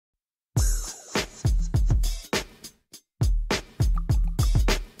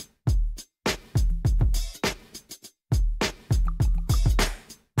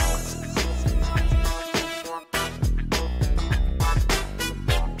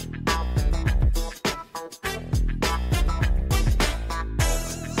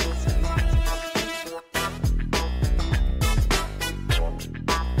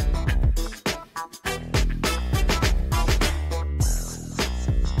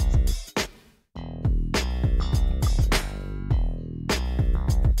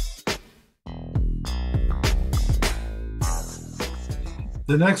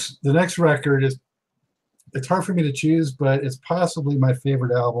the next record is, it's hard for me to choose, but it's possibly my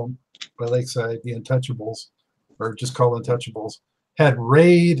favorite album by Lakeside, The Untouchables, or just called Untouchables. Had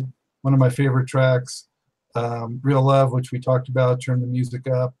Raid, one of my favorite tracks, Real Love, which we talked about, Turn the Music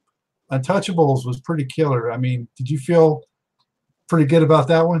Up. Untouchables was pretty killer. I mean, did you feel pretty good about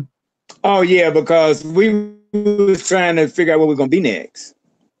that one? Oh yeah, because we was trying to figure out what we're gonna be next.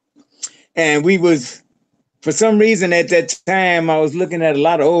 And we was, for some reason at that time, I was looking at a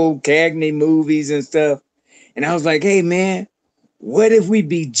lot of old Cagney movies and stuff. And I was like, hey man, what if we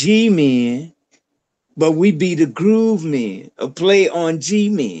be G-Men, but we be the Groove Men, a play on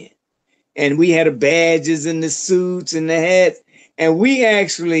G-Men? And we had the badges and the suits and the hats. And we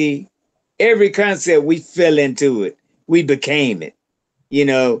actually, every concept, we fell into it. We became it. You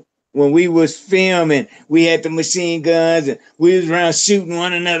know, when we was filming, we had the machine guns and we was around shooting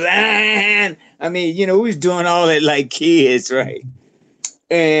one another. I mean, you know, we was doing all that like kids, right?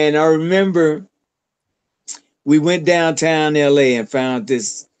 And I remember we went downtown LA and found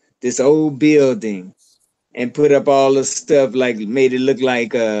this old building and put up all the stuff, like made it look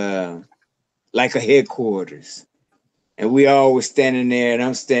like a headquarters. And we all were standing there, and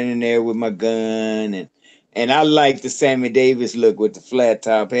I'm standing there with my gun, and I like the Sammy Davis look with the flat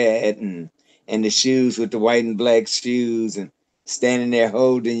top hat and the shoes with the white and black shoes, and standing there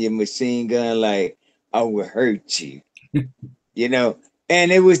holding your machine gun like I will hurt you, you know.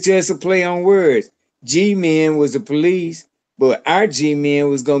 And it was just a play on words. G-Men was the police, but our G-Men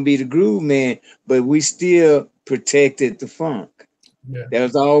was gonna be the Groove Man, but we still protected the funk. Yeah. That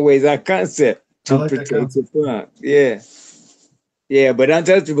was always our concept, to like protect the funk. Yeah. Yeah, but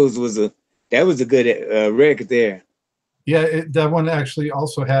Untouchables was a good record there. Yeah, that one actually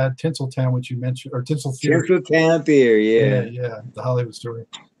also had Tinseltown, which you mentioned, or Tinsel Theory. Tinseltown Theory, yeah. Yeah, the Hollywood Story.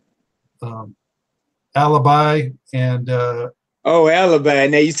 Alibi and Alibi.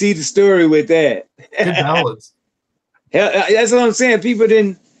 Now you see the story with that. Good ballads. That's what I'm saying. People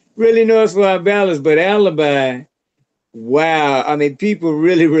didn't really know us for our ballads, but Alibi, wow. I mean, people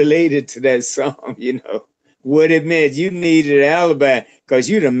really related to that song, you know. What it meant. You needed an alibi because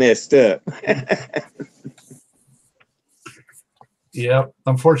you done messed up. Yep.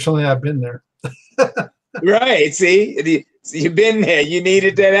 Unfortunately, I've been there. Right. See, you've been there. You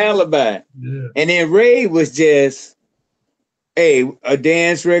needed that alibi. Yeah. And then Raid was just a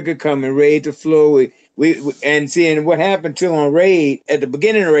dance record coming, Raid the floor. We and seeing what happened to on Raid at the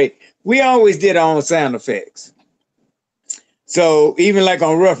beginning of Raid, we always did our own sound effects. So even like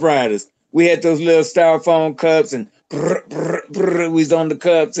on Rough Riders, we had those little styrofoam cups and we was on the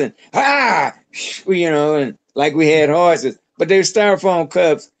cups and you know, and like we had horses, but they were styrofoam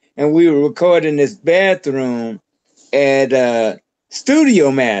cups, and we were recording this bathroom at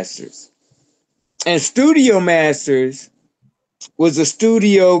Studio Masters. And Studio Masters was a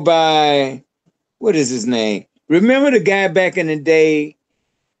studio by, what is his name? Remember the guy back in the day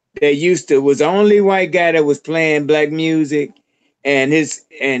that was the only white guy that was playing black music? And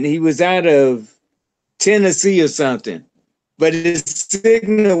he was out of Tennessee or something, but his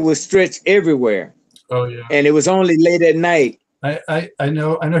signal was stretched everywhere. Oh yeah. And it was only late at night. I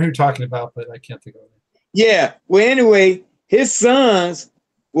know who you're talking about, but I can't think of it. Yeah. Well, anyway, his sons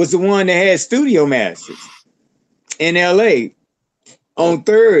was the one that had Studio Masters in LA on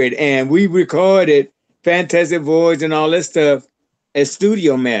 3rd, and we recorded Fantastic Voyage and all that stuff at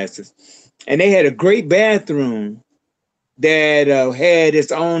Studio Masters. And they had a great bathroom that had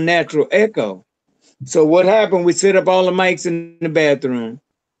its own natural echo. So what happened, we set up all the mics in the bathroom.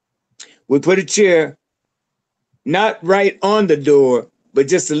 We put a chair, not right on the door, but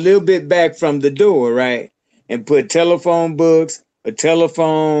just a little bit back from the door, right? And put telephone books, a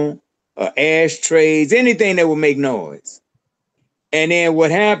telephone, ashtrays, anything that would make noise. And then what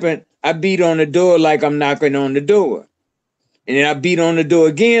happened, I beat on the door like I'm knocking on the door. And then I beat on the door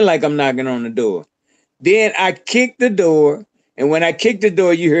again like I'm knocking on the door. Then I kicked the door, and when I kicked the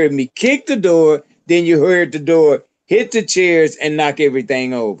door, you heard me kick the door, then you heard the door hit the chairs and knock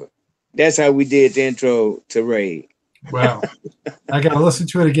everything over. That's how we did the intro to Raid. Wow. I got to listen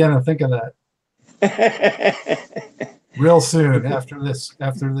to it again and think of that. Real soon after this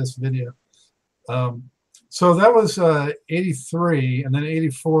video. So that was 83, and then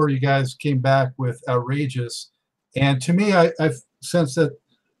 84, you guys came back with Outrageous. And to me, I sensed that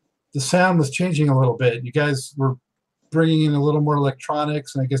the sound was changing a little bit. You guys were bringing in a little more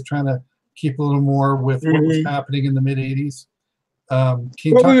electronics, and I guess trying to keep a little more with what was happening in the mid 80s.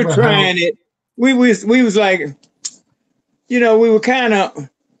 We were trying it. We was like, you know, we were kind of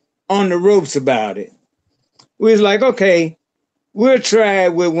on the ropes about it. We was like, okay, we'll try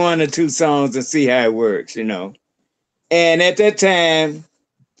it with 1 or 2 songs and see how it works, you know. And at that time,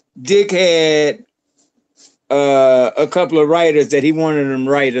 Dick had a couple of writers that he wanted them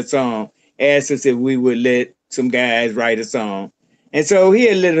to write a song. Asked us if we would let some guys write a song. And so he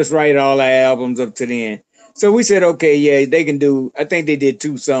had let us write all our albums up to then. So we said, okay, yeah, they can do, I think they did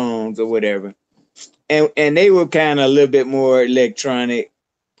 2 songs or whatever. And they were kind of a little bit more electronic.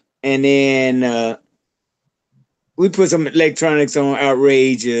 And then we put some electronics on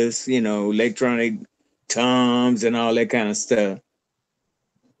Outrageous, you know, electronic toms and all that kind of stuff.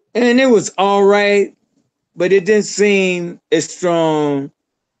 And it was all right, but it didn't seem as strong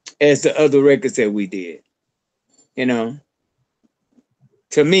as the other records that we did, you know.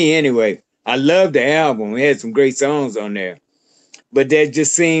 To me, anyway, I loved the album. We had some great songs on there, but that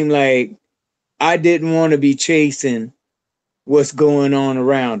just seemed like I didn't want to be chasing what's going on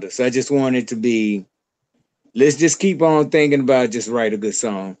around us. I just wanted to be, let's just keep on thinking about just write a good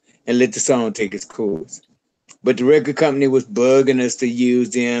song and let the song take its course. But the record company was bugging us to use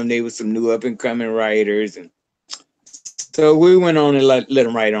them. They were some new up and coming writers, and so we went on and let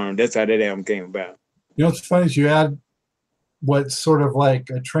them write on them. That's how that album came about. You know what's funny is you add what's sort of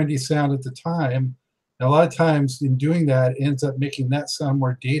like a trendy sound at the time. And a lot of times in doing that, it ends up making that sound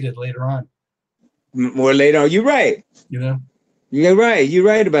more dated later on. More later on, you're right. You know, you're right. You're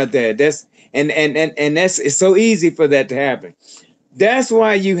right about that. That's and that's, it's so easy for that to happen. That's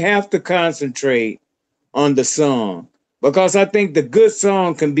why you have to concentrate on the song, because I think the good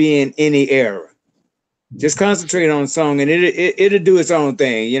song can be in any era. Just concentrate on the song, and it'll do its own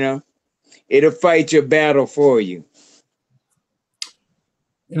thing. You know, it'll fight your battle for you.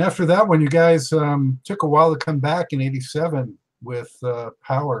 And after that one, you guys took a while to come back in '87 with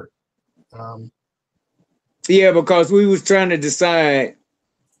Power. Yeah, because we was trying to decide.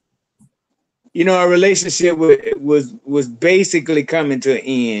 You know, our relationship was basically coming to an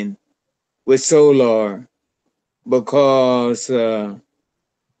end with Solar, because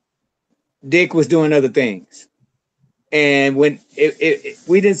Dick was doing other things, and when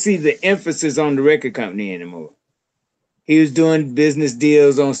we didn't see the emphasis on the record company anymore. He was doing business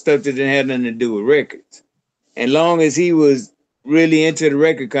deals on stuff that didn't have nothing to do with records. And long as he was really into the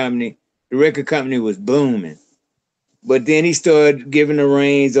record company was booming. But then he started giving the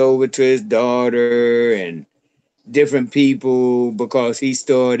reins over to his daughter and different people, because he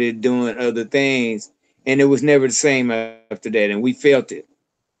started doing other things. And it was never the same after that. And we felt it.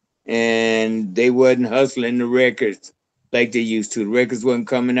 And they wasn't hustling the records like they used to. The records wasn't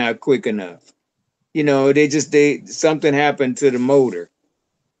coming out quick enough. You know, something happened to the motor,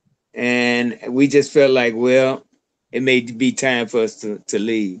 and we just felt like, well, it may be time for us to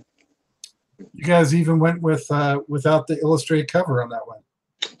leave. You guys even went with without the illustrated cover on that one.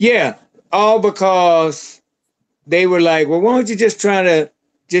 Yeah, all because they were like, well, why don't you just try to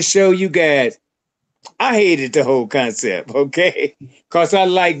just show you guys? I hated the whole concept, okay? Because I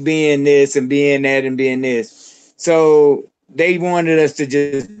like being this and being that and being this. So they wanted us to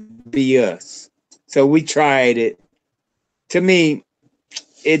just be us. So we tried it. To me,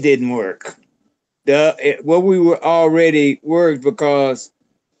 it didn't work. What we were already worked, because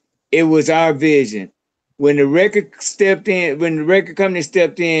it was our vision. When the record company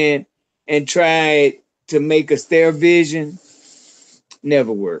stepped in and tried to make us their vision,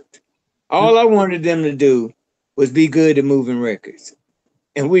 never worked. All I wanted them to do was be good at moving records,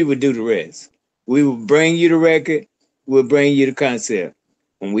 and we would do the rest. We would bring you the record, we'll bring you the concept.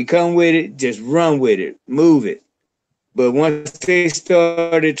 When we come with it, just run with it, move it. But once they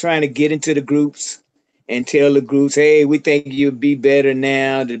started trying to get into the groups and tell the groups, hey, we think you'd be better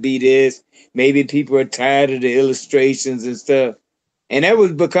now to be this. Maybe people are tired of the illustrations and stuff. And that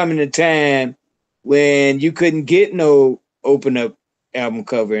was becoming a time when you couldn't get no open up album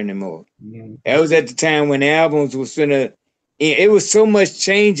cover anymore. Mm-hmm. That was at the time when albums was it was so much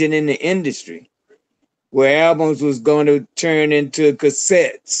changing in the industry, where albums was going to turn into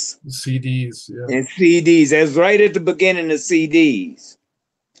cassettes. CDs, yeah. And CDs. That's right at the beginning of CDs.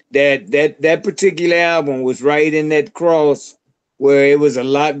 That particular album was right in that cross where it was a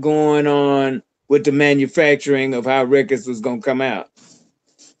lot going on with the manufacturing of how records was going to come out.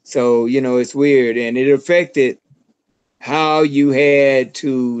 So, you know, it's weird. And it affected how you had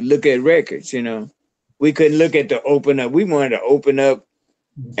to look at records, you know. We couldn't look at the open up. We wanted to open up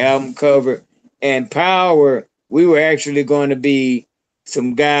album cover. And Power, we were actually going to be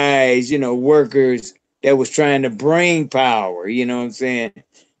some guys, you know, workers that was trying to bring power, you know what I'm saying?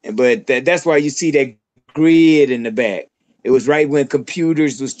 But that's why you see that grid in the back. It was right when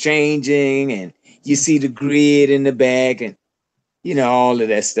computers was changing, and you see the grid in the back, and, you know, all of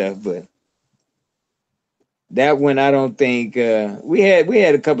that stuff. But that one, I don't think, we had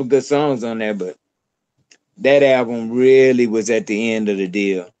a couple of good songs on there, but that album really was at the end of the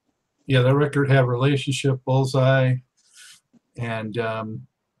deal. Yeah, that record had Relationship, Bullseye, and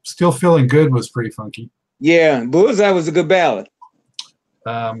Still Feeling Good was pretty funky. Yeah, Bullseye was a good ballad.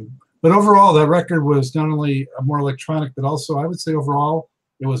 But overall, that record was not only more electronic, but also, I would say overall,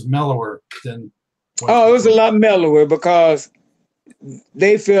 it was mellower than. Oh, it was a lot mellower because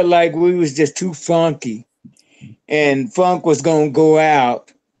they felt like we was just too funky and funk was going to go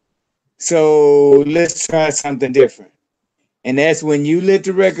out. So let's try something different. And that's when you let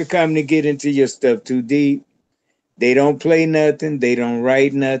the record company get into your stuff too deep. They don't play nothing. They don't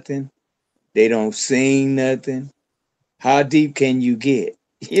write nothing. They don't sing nothing. How deep can you get?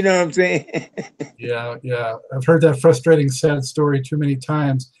 You know what I'm saying? Yeah, yeah. I've heard that frustrating, sad story too many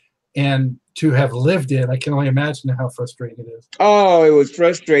times. And to have lived it, I can only imagine how frustrating it is. Oh, it was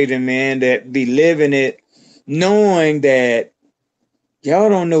frustrating, man, that be living it, knowing that y'all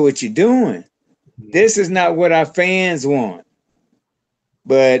don't know what you're doing. This is not what our fans want.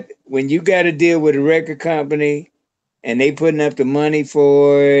 But when you got to deal with a record company and they putting up the money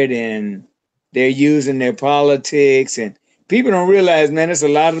for it and they're using their politics, and people don't realize, man, there's a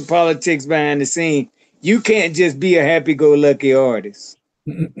lot of politics behind the scene. You can't just be a happy-go-lucky artist.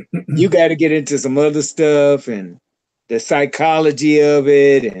 You got to get into some other stuff and the psychology of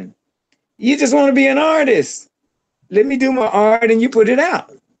it, and you just want to be an artist. Let me do my art and you put it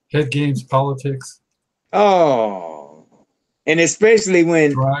out. Head games, politics. Oh, and especially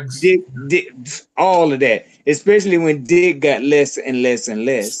when drugs. Dick, all of that, especially when Dick got less and less and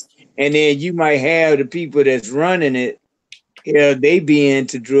less. And then you might have the people that's running it, they be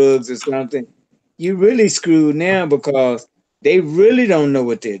into drugs or something. You really screwed now because they really don't know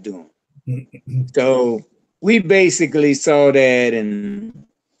what they're doing. So we basically saw that and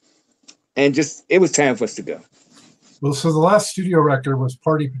just, it was time for us to go. Well, so the last studio record was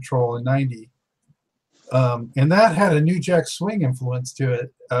Party Patrol in '90. And that had a New Jack Swing influence to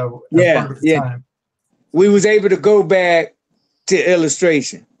it. Time. We was able to go back to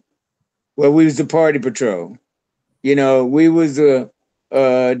Illustration, where we was the Party Patrol. You know, we was the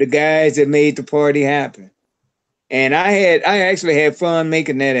guys that made the party happen. And I actually had fun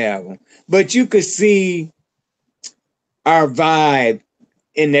making that album. But you could see our vibe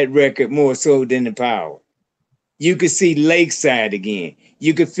in that record more so than the Power. You could see Lakeside again.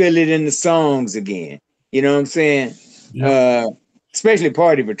 You could feel it in the songs again. You know what I'm saying? Yep. Especially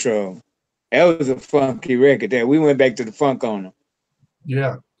Party Patrol. That was a funky record there. We went back to the funk on them.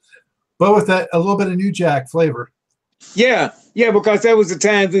 Yeah. But with that, a little bit of New Jack flavor. Yeah, because that was the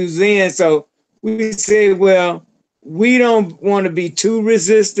times we was in. So we said, well, we don't want to be too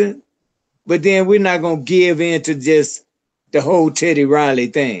resistant, but then we're not going to give in to just the whole Teddy Riley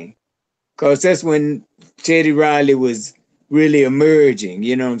thing. Because that's when Teddy Riley was really emerging.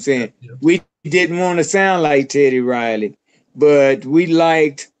 You know what I'm saying? Yeah. We didn't want to sound like Teddy Riley, but we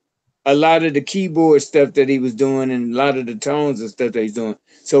liked a lot of the keyboard stuff that he was doing and a lot of the tones and stuff that he's doing.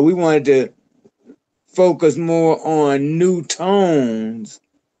 So we wanted to focus more on new tones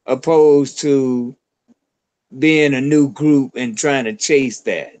opposed to being a new group and trying to chase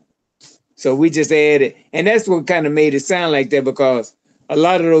that. So we just added, and that's what kind of made it sound like that, because a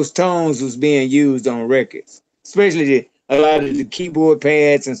lot of those tones was being used on records, especially a lot of the keyboard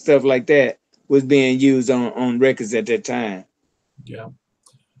pads and stuff like that was being used on records at that time. Yeah.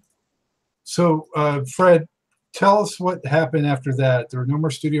 So, Fred, tell us what happened after that. There were no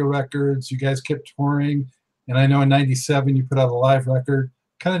more studio records. You guys kept touring. And I know in '97 you put out a live record.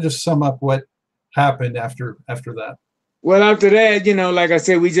 Kind of just sum up what happened after that. Well, after that, you know, like I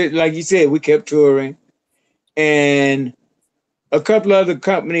said, we just, like you said, we kept touring. And a couple other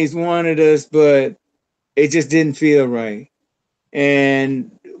companies wanted us, but it just didn't feel right.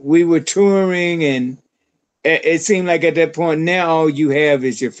 And we were touring, and it seemed like at that point now all you have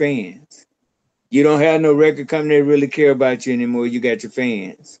is your fans. You don't have no record company that really care about you anymore. You got your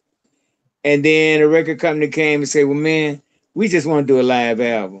fans. And then a record company came and said, well, man, we just want to do a live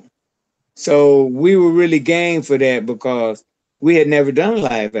album. So we were really game for that because we had never done a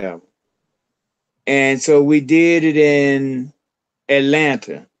live album. And so we did it in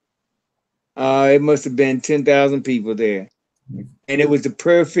Atlanta. It must have been 10,000 people there. And it was the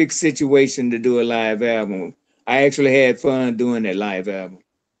perfect situation to do a live album. I actually had fun doing that live album.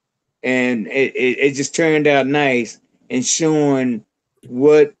 And it just turned out nice and showing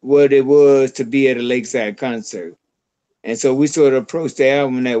what it was to be at a Lakeside concert. And so we sort of approached the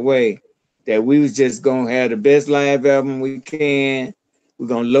album that way, that we was just going to have the best live album we can. We're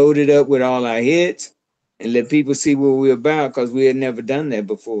going to load it up with all our hits and let people see what we're about, because we had never done that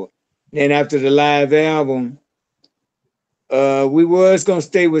before. Then after the live album, we was going to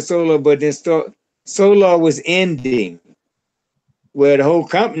stay with Solar, but then Solar was ending. where the whole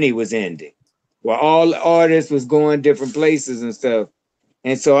company was ending, where all the artists was going different places and stuff.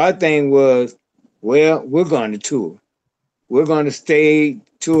 And so our thing was, well, we're going to tour. We're going to stay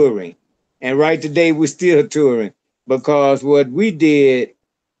touring. And right today, we're still touring because what we did,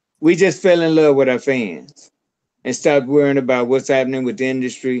 we just fell in love with our fans and stopped worrying about what's happening with the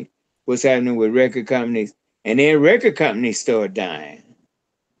industry, what's happening with record companies. And then record companies started dying.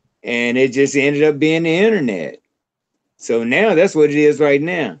 And it just ended up being the internet. So now that's what it is right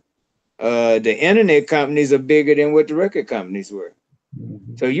now. The internet companies are bigger than what the record companies were.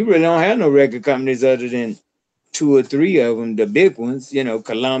 So you really don't have no record companies other than 2 or 3 of them, the big ones, you know,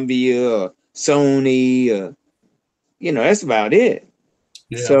 Columbia or Sony, you know, that's about it.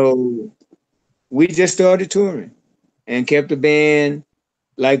 Yeah. So we just started touring and kept the band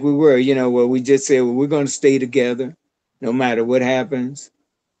like we were, you know, where we just said, well, we're going to stay together no matter what happens,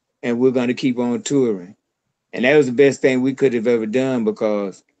 and we're going to keep on touring. And that was the best thing we could have ever done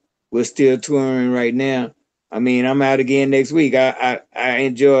because we're still touring right now. I mean, I'm out again next week. I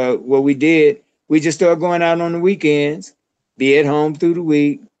enjoy what we did. We just started going out on the weekends, be at home through the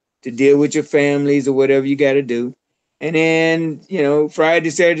week to deal with your families or whatever you got to do. And then, you know, Friday,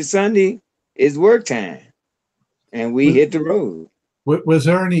 Saturday, Sunday is work time. And we hit the road. Was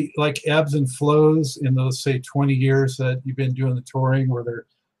there any like ebbs and flows in those, say, 20 years that you've been doing the touring? Were there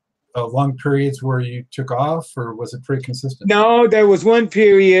long periods where you took off, or was it pretty consistent? No, there was one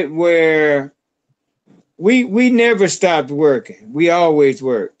period where we never stopped working. We always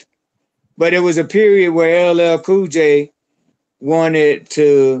worked. But it was a period where LL Cool J wanted us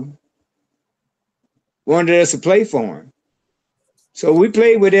to play for him. So we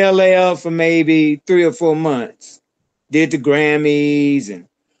played with LL for maybe 3 or 4 months. Did the Grammys and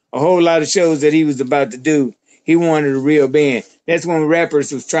a whole lot of shows that he was about to do. He wanted a real band. That's when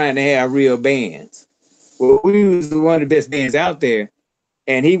rappers was trying to have real bands. Well, we was one of the best bands out there,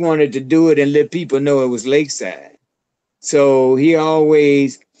 and he wanted to do it and let people know it was Lakeside. So he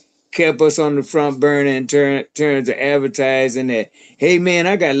always kept us on the front burner in terms of advertising that, hey, man,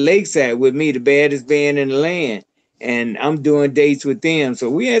 I got Lakeside with me, the baddest band in the land, and I'm doing dates with them. So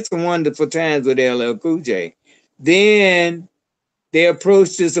we had some wonderful times with LL Cool J. Then they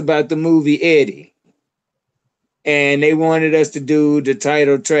approached us about the movie Eddie, and they wanted us to do the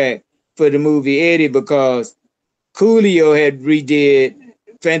title track for the movie Eddie because Coolio had redid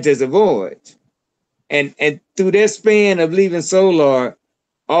Fantasy Voyage. And through that span of leaving Solar,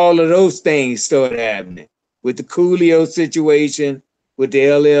 all of those things started happening with the Coolio situation, with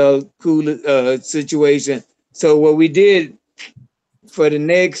the LL Cool situation. So what we did for the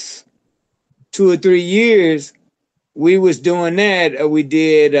next 2 or 3 years, we was doing that. We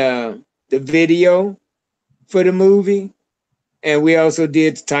did the video for the movie, and we also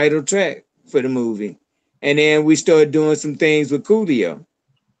did the title track for the movie. And then we started doing some things with Coolio.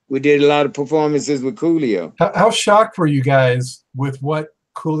 We did a lot of performances with Coolio. How shocked were you guys with what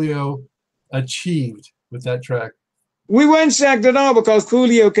Coolio achieved with that track? We weren't shocked at all because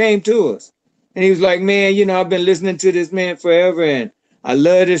Coolio came to us. And he was like, man, you know, I've been listening to this man forever, and I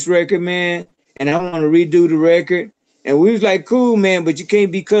love this record, man, and I want to redo the record. And we was like, cool, man, but you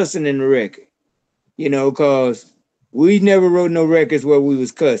can't be cussing in the record, you know, because we never wrote no records where we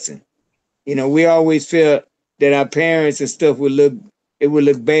was cussing. You know, we always felt that our parents and stuff would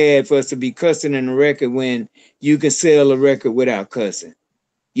look bad for us to be cussing in the record when you can sell a record without cussing.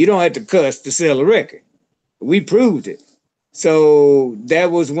 You don't have to cuss to sell a record. We proved it. So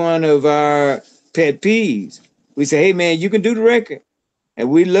that was one of our pet peeves. We say, hey, man, you can do the record,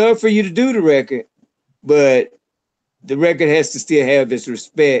 and we'd love for you to do the record, but the record has to still have its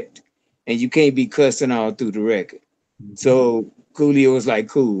respect, and you can't be cussing all through the record. So Coolio was like,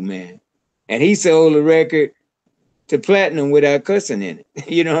 cool, man. And he sold the record to platinum without cussing in it.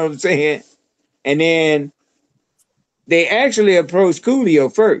 You know what I'm saying? And then they actually approached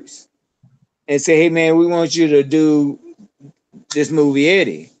Coolio first and said, hey, man, we want you to do this movie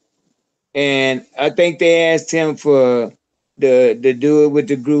Eddie. And I think they asked him for the do it with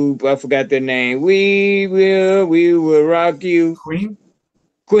the group. I forgot their name. We will rock you.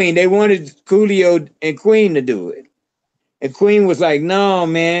 Queen. They wanted Coolio and Queen to do it. And Queen was like, no,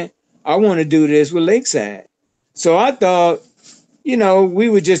 man, I want to do this with Lakeside. So I thought, you know, we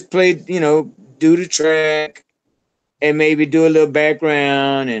would just play, you know, do the track and maybe do a little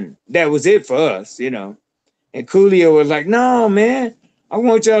background. And that was it for us, you know. And Coolio was like, no, man, I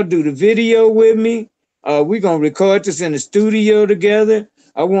want y'all to do the video with me. We're going to record this in the studio together.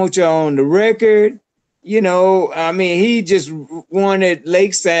 I want y'all on the record. You know, I mean, he just wanted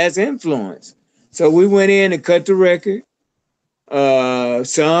Lakeside's influence. So we went in and cut the record,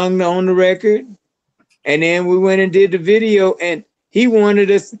 sung on the record, and then we went and did the video. And he wanted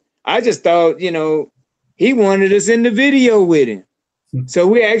us. I just thought, you know, he wanted us in the video with him. So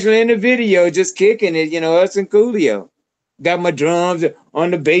we actually in the video just kicking it, you know, us and Coolio. Got my drums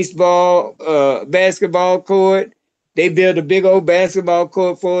on the basketball court. They built a big old basketball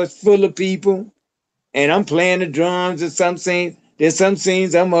court for us full of people. And I'm playing the drums and some scenes. There's some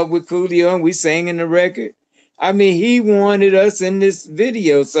scenes I'm up with Coolio and we singing the record. I mean, he wanted us in this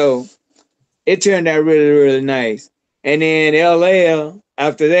video. So it turned out really, really nice. And then LL,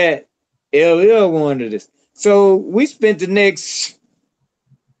 after that, LL wanted us. So we spent the next,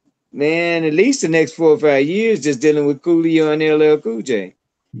 man, at least the next 4 or 5 years just dealing with Coolio and LL Cool J.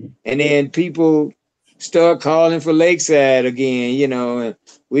 And then people start calling for Lakeside again, you know, and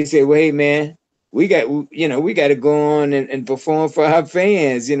we say, well, hey, man, we got to go on and perform for our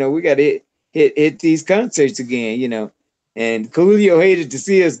fans. You know, we got to hit these concerts again, you know. And Coolio hated to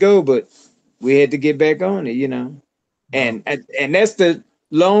see us go, but we had to get back on it, you know. And that's the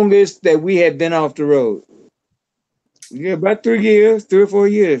longest that we had been off the road. Yeah, about 3 or 4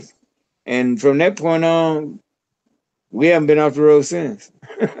 years. And from that point on, we haven't been off the road since.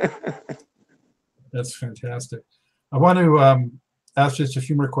 That's fantastic. I want to ask just a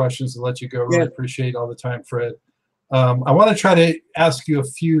few more questions to let you go. Really appreciate all the time, Fred. I want to try to ask you a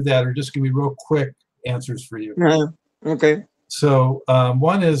few that are just going to be real quick answers for you. Okay. So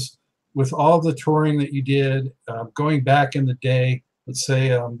one is, with all the touring that you did, going back in the day, let's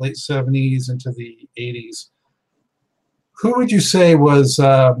say late 70s into the 80s, who would you say was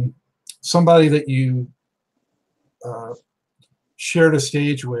somebody that you shared a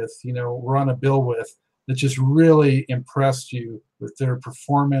stage with, you know, were on a bill with, that just really impressed you with their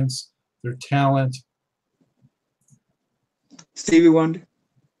performance, their talent? Stevie Wonder.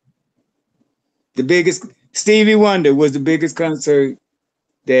 Stevie Wonder was the biggest concert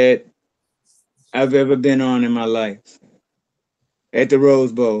that I've ever been on in my life. At the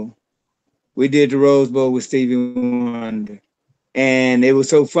Rose Bowl. We did the Rose Bowl with Stevie Wonder. And it was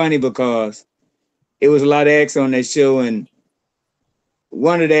so funny because it was a lot of acts on that show, and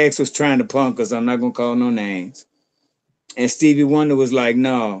one of the acts was trying to punk us. I'm not going to call no names. And Stevie Wonder was like,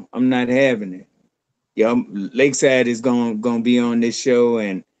 no, I'm not having it. Yo, Lakeside is going to be on this show,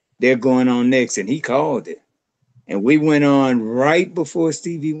 and they're going on next. And he called it. And we went on right before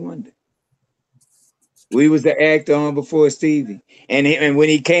Stevie Wonder. We was the act on before Stevie. And when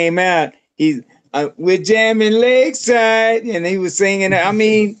he came out, we're jamming Lakeside, and he was singing. I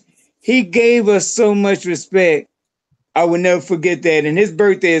mean, he gave us so much respect. I will never forget that. And his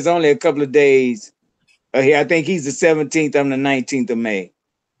birthday is only a couple of days here. I think he's the 17th. I'm the 19th of May.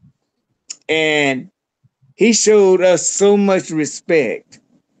 And he showed us so much respect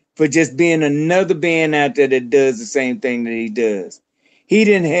for just being another band out there that does the same thing that he does. He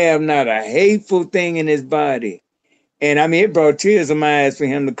didn't have not a hateful thing in his body. And I mean, it brought tears to my eyes for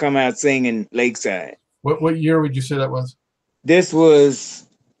him to come out singing Lakeside. What year would you say that was? This was,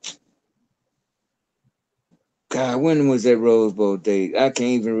 God, when was that Rose Bowl date? I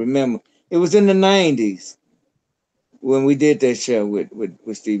can't even remember. It was in the 90s when we did that show with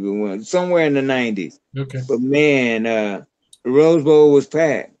Stevie Wonder, somewhere in the 90s. Okay. But man, the Rose Bowl was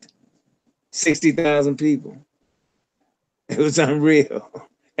packed. 60,000 people. It was unreal.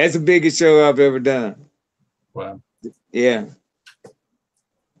 That's the biggest show I've ever done. Wow. Yeah.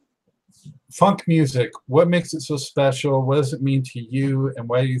 Funk music, what makes it so special? What does it mean to you? And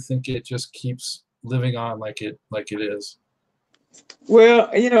why do you think it just keeps living on like it is? Well,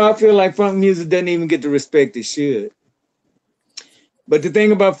 you know, I feel like funk music doesn't even get the respect it should. But the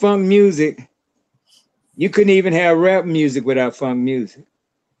thing about funk music, you couldn't even have rap music without funk music.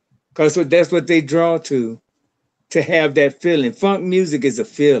 Because that's what they draw to have that feeling. Funk music is a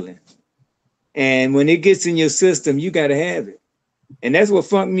feeling. And when it gets in your system, you got to have it. And that's what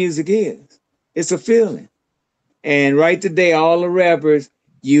funk music is. It's a feeling. And right today, all the rappers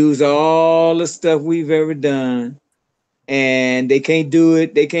use all the stuff we've ever done. And they can't do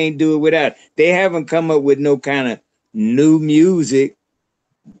it. They can't do it without. They haven't come up with no kind of new music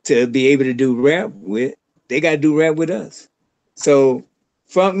to be able to do rap with. They got to do rap with us. So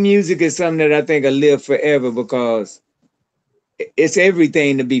funk music is something that I think will live forever because it's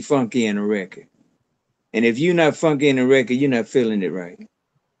everything to be funky in a record. And if you're not funky in a record, you're not feeling it right.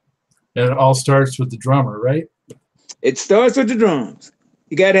 And it all starts with the drummer, right? It starts with the drums.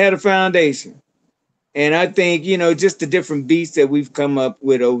 You got to have a foundation. And I think, you know, just the different beats that we've come up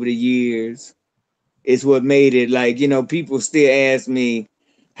with over the years is what made it. Like, you know, people still ask me,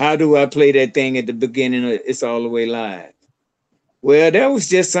 how do I play that thing at the beginning of It's All the Way Live? Well, that was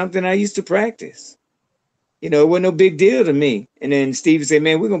just something I used to practice. You know, it wasn't no big deal to me. And then Steve said,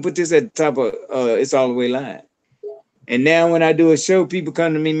 man, we're going to put this at the top of It's All the Way Live. And now when I do a show, people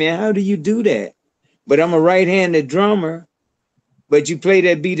come to me, man, how do you do that? But I'm a right-handed drummer, but you play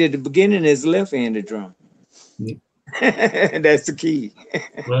that beat at the beginning as left-handed drum. That's the key.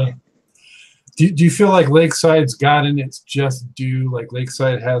 Well, do you feel like Lakeside's gotten its just due? Like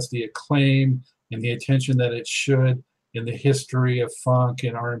Lakeside has the acclaim and the attention that it should in the history of funk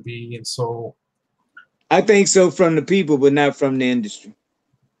and R&B and soul? I think so, from the people, but not from the industry.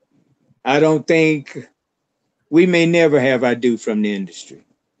 I don't think we may never have our due from the industry.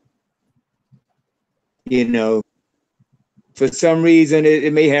 You know, for some reason,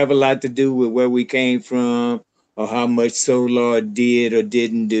 it may have a lot to do with where we came from or how much Solar did or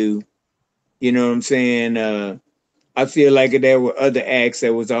didn't do. You know what I'm saying? I feel like there were other acts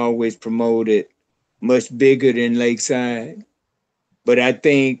that was always promoted much bigger than Lakeside. But I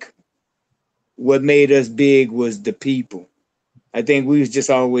think what made us big was the people. I think we was just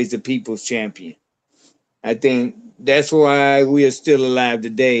always the people's champion. I think that's why we are still alive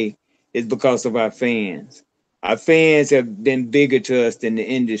today, is because of our fans. Our fans have been bigger to us than the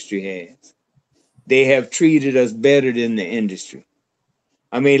industry has. They have treated us better than the industry.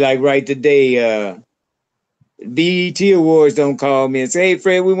 I mean, like right today, BET Awards don't call me and say, hey,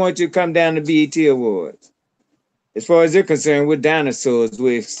 Fred, we want you to come down to BET Awards. As far as they're concerned, we're dinosaurs,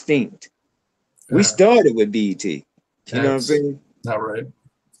 we're extinct. We started with BET. You know what I'm saying? Not right.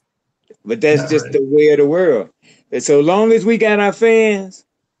 But that's just the way of the world. And so long as we got our fans,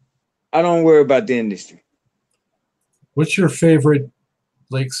 I don't worry about the industry. What's your favorite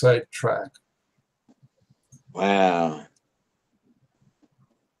Lakeside track? Wow.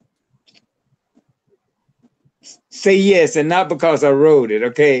 Say yes, and not because I wrote it,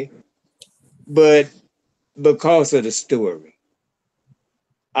 okay? But because of the story.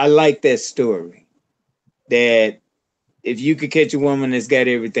 I like that story. That if you could catch a woman that's got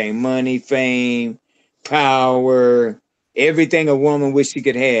everything, money, fame, power, everything a woman wish she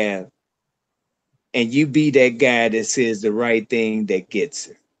could have, and you be that guy that says the right thing that gets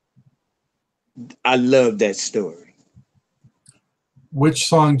her. I love that story. Which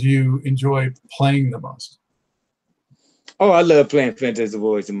song do you enjoy playing the most? Oh, I love playing Fantastic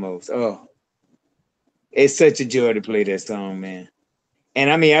Voice the most. Oh, it's such a joy to play that song, man. And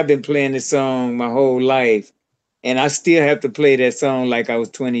I mean, I've been playing this song my whole life, and I still have to play that song like I was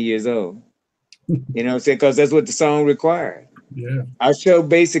 20 years old. You know what I'm saying? Because that's what the song required. Yeah. Our show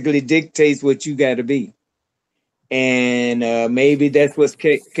basically dictates what you got to be. And maybe that's what's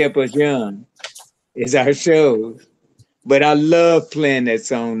kept us young, is our shows. But I love playing that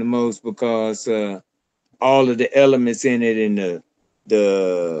song the most because all of the elements in it and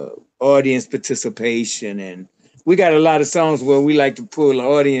the audience participation. And we got a lot of songs where we like to pull the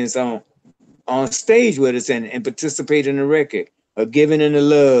audience on stage with us and participate in the record. Giving in the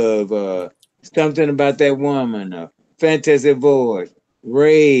Love, Something About That Woman, Fantastic Voice,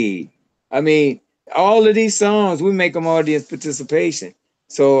 Raid. I mean, all of these songs, we make them audience participation.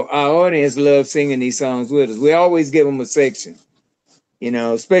 So our audience loves singing these songs with us. We always give them a section, you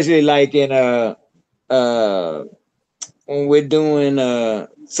know, especially like in when we're doing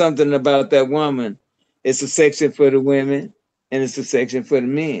Something About That Woman, it's a section for the women and it's a section for the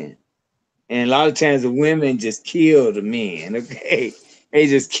men. And a lot of times the women just kill the men, okay? They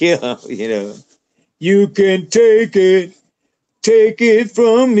just kill them, you know. You can take it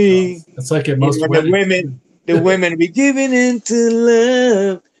from me. It's like at most the women be giving into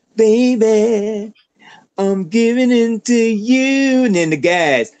love, baby. I'm giving into you. And then the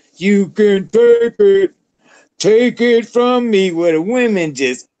guys, you can take it from me. Where the women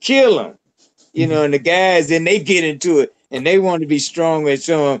just kill them, you know, and the guys, then they get into it and they want to be strong and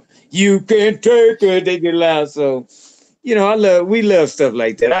show them, you can take it. They get loud. So, you know, we love stuff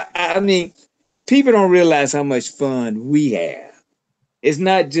like that. I mean, people don't realize how much fun we have. It's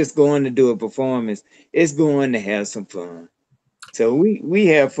not just going to do a performance. It's going to have some fun. So we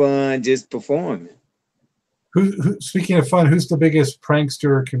have fun just performing. Speaking of fun, who's the biggest prankster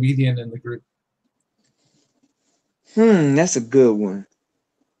or comedian in the group? That's a good one.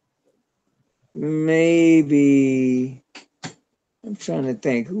 Maybe I'm trying to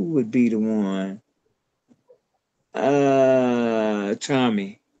think who would be the one.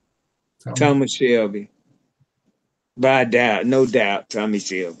 Thomas Shelby. By doubt, no doubt, Tommy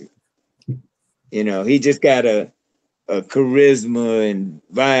Shelby. You know, he just got a charisma and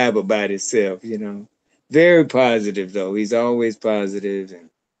vibe about himself, you know. Very positive though. He's always positive. And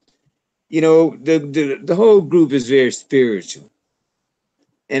you know, the whole group is very spiritual.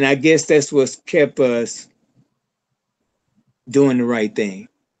 And I guess that's what's kept us doing the right thing.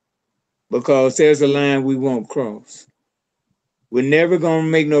 Because there's a line we won't cross. We're never gonna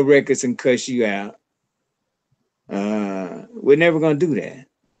make no records and cuss you out. We're never going to do that.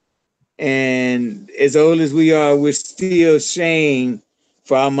 And as old as we are, we're still ashamed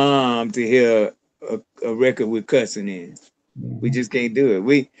for our mom to hear a record with cussing in. We just can't do it.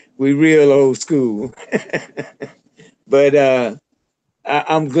 We real old school. But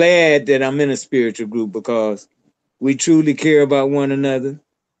I'm glad that I'm in a spiritual group because we truly care about one another.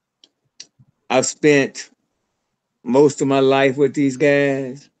 I've spent most of my life with these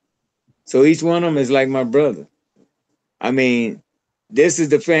guys. So each one of them is like my brother. I mean, this is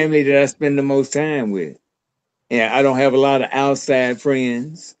the family that I spend the most time with. And I don't have a lot of outside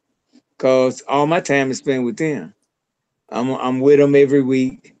friends because all my time is spent with them. I'm with them every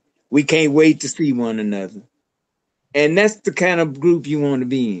week. We can't wait to see one another. And that's the kind of group you want to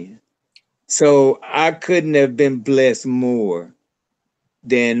be in. So I couldn't have been blessed more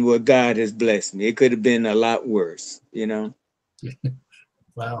than what God has blessed me. It could have been a lot worse, you know?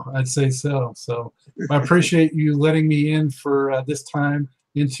 Wow, I'd say so. So I appreciate you letting me in for this time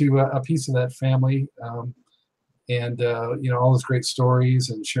into a piece of that family, and you know, all those great stories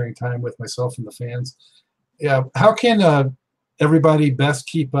and sharing time with myself and the fans. Yeah, how can everybody best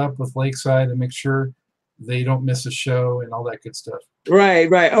keep up with Lakeside and make sure they don't miss a show and all that good stuff? Right,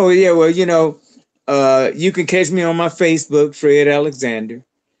 right. Oh, yeah. Well, you know, you can catch me on my Facebook, Fred Alexander.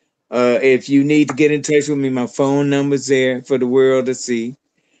 If you need to get in touch with me, my phone number's there for the world to see.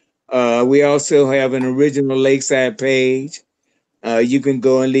 We also have an original Lakeside page. You can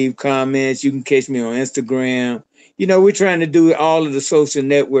go and leave comments. You can catch me on Instagram. You know, we're trying to do all of the social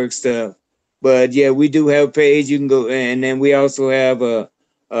network stuff. But yeah, we do have a page. You can go, and then we also have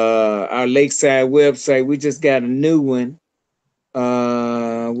our Lakeside website. We just got a new one.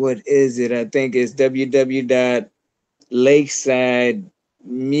 What is it? I think it's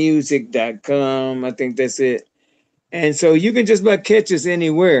www.lakesidemusic.com. I think that's it. And so you can just about catch us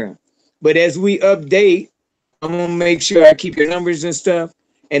anywhere. But as we update, I'm gonna make sure I keep your numbers and stuff.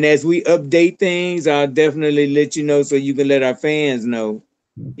 And as we update things, I'll definitely let you know so you can let our fans know,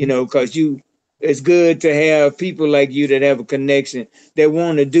 you know, because it's good to have people like you that have a connection that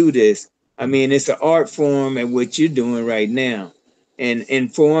want to do this. I mean, it's an art form and what you're doing right now and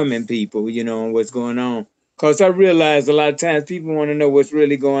informing people, you know, on what's going on. Because I realize a lot of times people want to know what's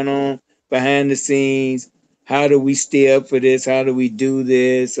really going on behind the scenes. How do we stay up for this? How do we do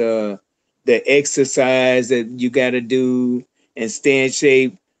this? The exercise that you got to do and stay in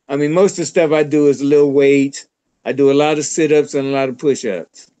shape. I mean, most of the stuff I do is little weights. I do a lot of sit-ups and a lot of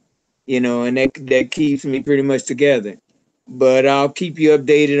push-ups, you know, and that keeps me pretty much together. But I'll keep you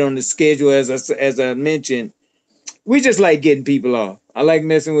updated on the schedule. As I mentioned, we just like getting people off. I like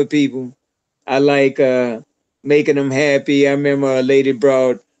messing with people. I like making them happy. I remember a lady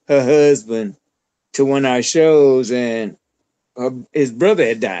brought her husband to one of our shows, and his brother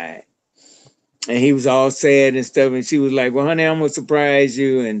had died. And he was all sad and stuff. And she was like, "Well, honey, I'm gonna surprise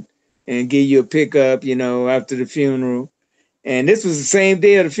you and give you a pickup, you know, after the funeral." And this was the same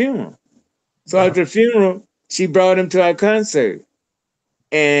day of the funeral. So after the funeral, she brought him to our concert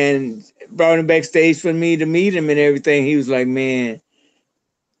and brought him backstage for me to meet him and everything. He was like, "Man,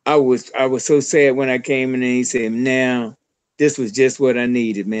 I was so sad when I came in." And he said, "Now, this was just what I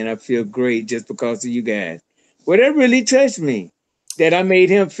needed, man. I feel great just because of you guys." Well, that really touched me, that I made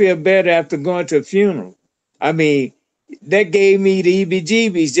him feel better after going to a funeral. I mean, that gave me the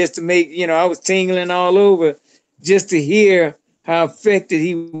EBGBs just to make, you know, I was tingling all over just to hear how affected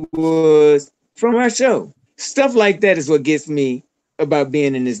he was from our show. Stuff like that is what gets me about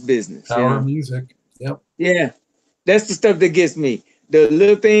being in this business. Power of music. Yep. Yeah, that's the stuff that gets me. The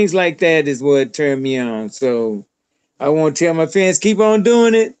little things like that is what turned me on. So I want to tell my fans, keep on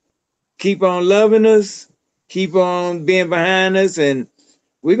doing it. Keep on loving us. Keep on being behind us. And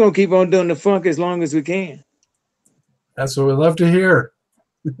we're going to keep on doing the funk as long as we can. That's what we love to hear.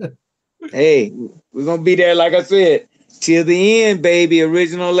 Hey, we're going to be there, like I said, till the end, baby.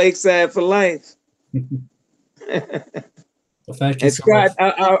 Original Lakeside for life. Well, thank you And so Scott,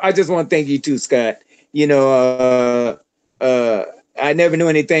 much. I just want to thank you too, Scott. You know, I never knew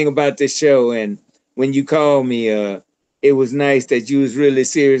anything about this show. And when you called me, it was nice that you was really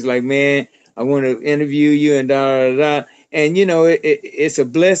serious. Like, man, I want to interview you and da da da. And you know, it's a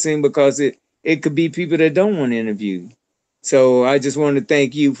blessing because it could be people that don't want to interview. So I just want to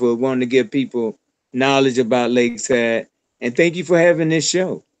thank you for wanting to give people knowledge about Lakeside, and thank you for having this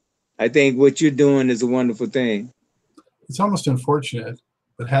show. I think what you're doing is a wonderful thing. It's almost unfortunate,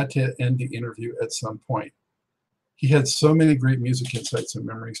 but had to end the interview at some point. He had so many great music insights and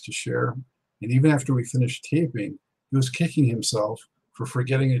memories to share. And even after we finished taping, he was kicking himself for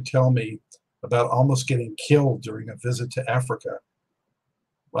forgetting to tell me about almost getting killed during a visit to Africa.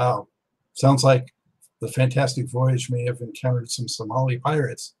 Wow. Sounds like the Fantastic Voyage may have encountered some Somali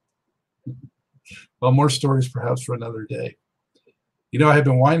pirates. Well, more stories perhaps for another day. You know, I have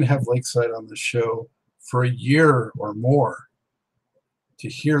been wanting to have Lakeside on the show for a year or more to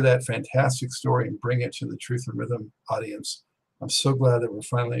hear that fantastic story and bring it to the Truth and Rhythm audience. I'm so glad that we're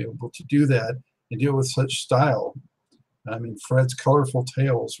finally able to do that and do it with such style. I mean, Fred's colorful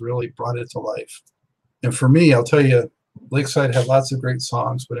tales really brought it to life. And for me, I'll tell you, Lakeside had lots of great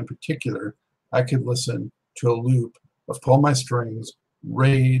songs, but in particular, I could listen to a loop of Pull My Strings,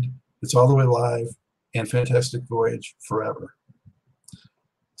 Raid, It's All the Way Live, and Fantastic Voyage forever.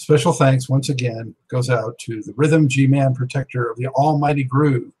 Special thanks once again goes out to the Rhythm G-Man protector of the almighty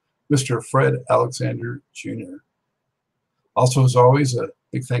groove, Mr. Fred Alexander Jr. Also, as always, a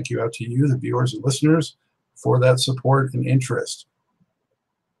big thank you out to you, the viewers and listeners, for that support and interest.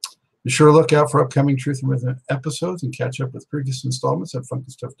 Be sure to look out for upcoming Truth and Rhythm episodes and catch up with previous installments at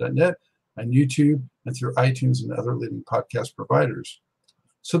funkandstuff.net, on YouTube, and through iTunes and other leading podcast providers.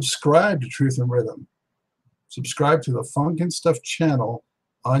 Subscribe to Truth and Rhythm. Subscribe to the Funk and Stuff channel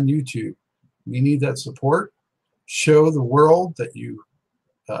on YouTube. We need that support. Show the world that you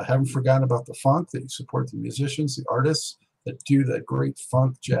haven't forgotten about the funk, that you support the musicians, the artists that do that great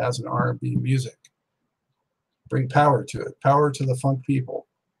funk, jazz, and R&B music. Bring power to it, power to the funk people.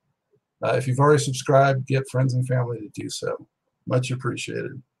 If you've already subscribed, get friends and family to do so. Much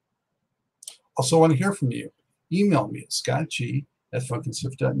appreciated. Also want to hear from you. Email me at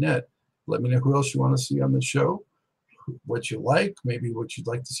scottg@funkandstuff.net. Let me know who else you want to see on the show, what you like, maybe what you'd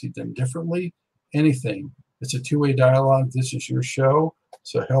like to see done differently, anything. It's a two-way dialogue. This is your show,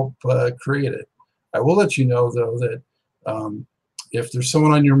 so help create it. I will let you know, though, that if there's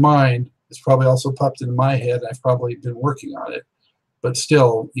someone on your mind, it's probably also popped into my head. I've probably been working on it. But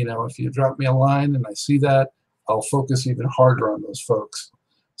still, you know, if you drop me a line and I see that, I'll focus even harder on those folks.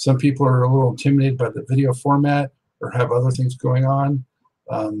 Some people are a little intimidated by the video format or have other things going on.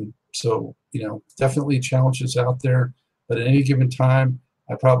 So, you know, definitely challenges out there. But at any given time,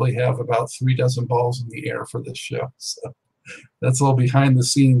 I probably have about 3 dozen balls in the air for this show. So that's a little behind the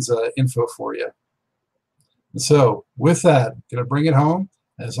scenes info for you. And so with that, going to bring it home,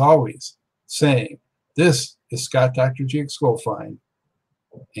 as always, saying, this is Scott Dr. Dick Goldfine,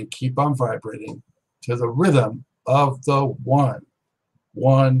 and keep on vibrating to the rhythm of the one,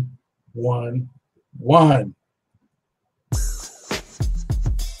 one, one, one.